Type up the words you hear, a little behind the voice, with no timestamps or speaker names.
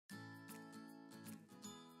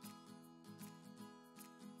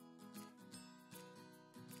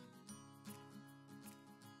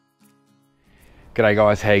G'day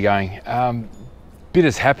guys, how you going? Bit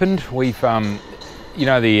has happened. We've, you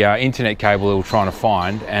know, the internet cable we were trying to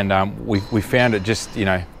find, and we found it just, you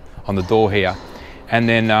know, on the door here. And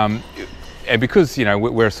then, and because, you know,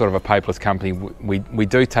 we're sort of a paperless company, we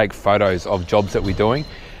do take photos of jobs that we're doing.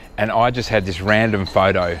 And I just had this random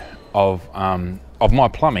photo of my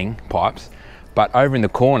plumbing pipes, but over in the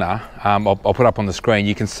corner, I'll put up on the screen,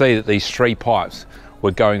 you can see that these 3 pipes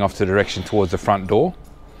were going off the direction towards the front door.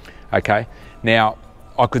 Okay, now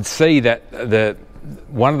I could see that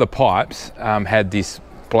one of the pipes had this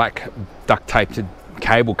black duct taped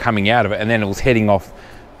cable coming out of it, and then it was heading off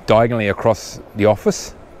diagonally across the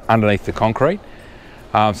office underneath the concrete.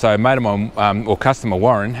 So a mate of mine, or customer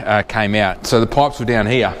Warren, came out. So the pipes were down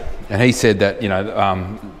here, and he said that, you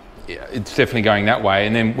know, it's definitely going that way.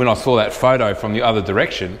 And then when I saw that photo from the other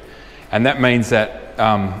direction, and that means that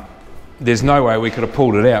there's no way we could have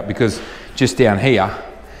pulled it out, because just down here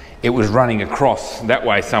it was running across that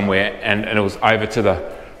way somewhere, and it was over to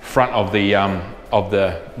the front of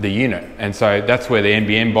the unit. And so that's where the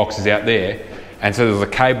NBN box is out there, and so there's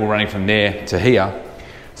a cable running from there to here.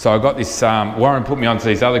 So I got this, Warren put me onto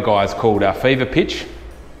these other guys called Fever Pitch.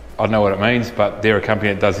 I don't know what it means, but they're a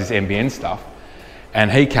company that does this NBN stuff.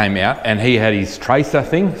 And he came out and he had his tracer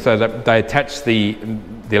thing, so that they attached the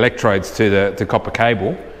electrodes to the copper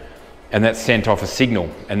cable, and that sent off a signal.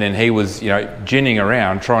 And then he was, you know, ginning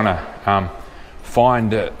around trying to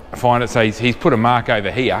find it. So he's put a mark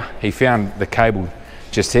over here. He found the cable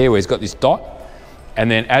just here where he's got this dot.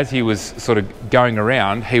 And then as he was sort of going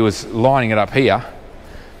around, he was lining it up here.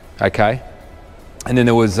 Okay. And then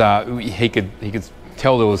there was, he could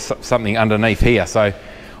tell there was something underneath here. So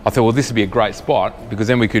I thought, well, this would be a great spot, because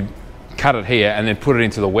then we could cut it here and then put it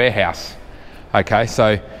into the warehouse. Okay.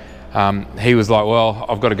 So he was like, well,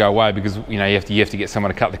 I've got to go away, because, you know, you have to get someone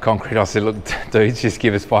to cut the concrete. I said, look, dude, just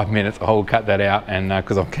give us 5 minutes. I'll cut that out, and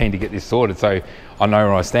because I'm keen to get this sorted, so I know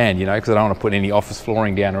where I stand, you know, because I don't want to put any office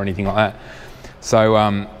flooring down or anything like that. So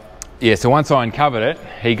yeah, so once I uncovered it,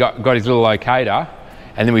 he got his little locator,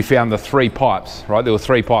 and then we found the 3 pipes, right? There were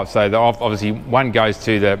 3 pipes. So obviously one goes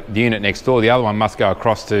to the unit next door, the other one must go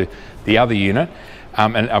across to the other unit,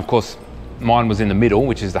 and of course mine was in the middle,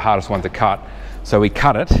 which is the hardest one to cut. So we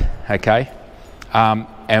cut it, okay,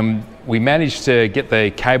 and we managed to get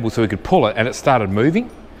the cable so we could pull it, and it started moving,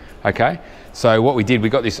 okay. So what we did, we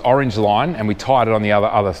got this orange line and we tied it on the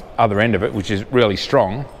other end of it, which is really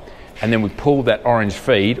strong, and then we pulled that orange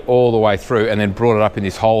feed all the way through, and then brought it up in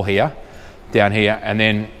this hole here, down here. And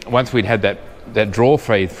then once we'd had that draw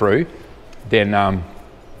feed through, then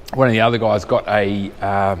one of the other guys got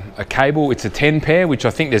a cable. It's a 10 pair, which I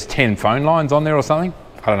think there's 10 phone lines on there or something.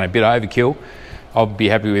 I don't know, a bit overkill. I'll be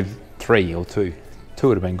happy with 3 or 2. 2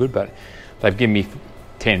 would have been good, but they've given me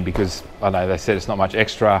 10 because, I don't know, they said it's not much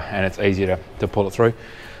extra and it's easier to pull it through.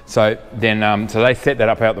 So then, so they set that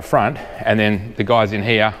up out the front, and then the guys in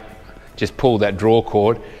here just pulled that draw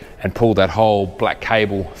cord and pulled that whole black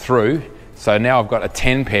cable through. So now I've got a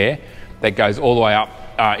 10 pair that goes all the way up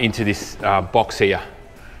into this box here.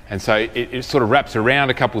 And so it sort of wraps around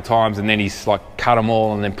a couple of times, and then he's like cut them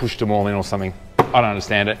all and then pushed them all in or something. I don't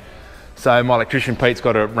understand it. So my electrician Pete's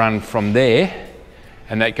got to run from there,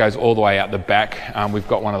 and that goes all the way out the back. We've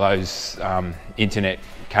got one of those internet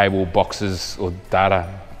cable boxes, or data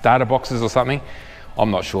boxes or something.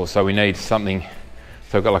 I'm not sure, so we need something.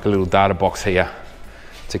 So I've got like a little data box here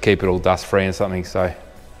to keep it all dust free and something. So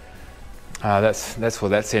that's where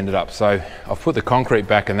that's ended up. So I've put the concrete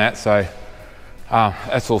back in that, so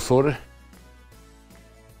that's all sorted.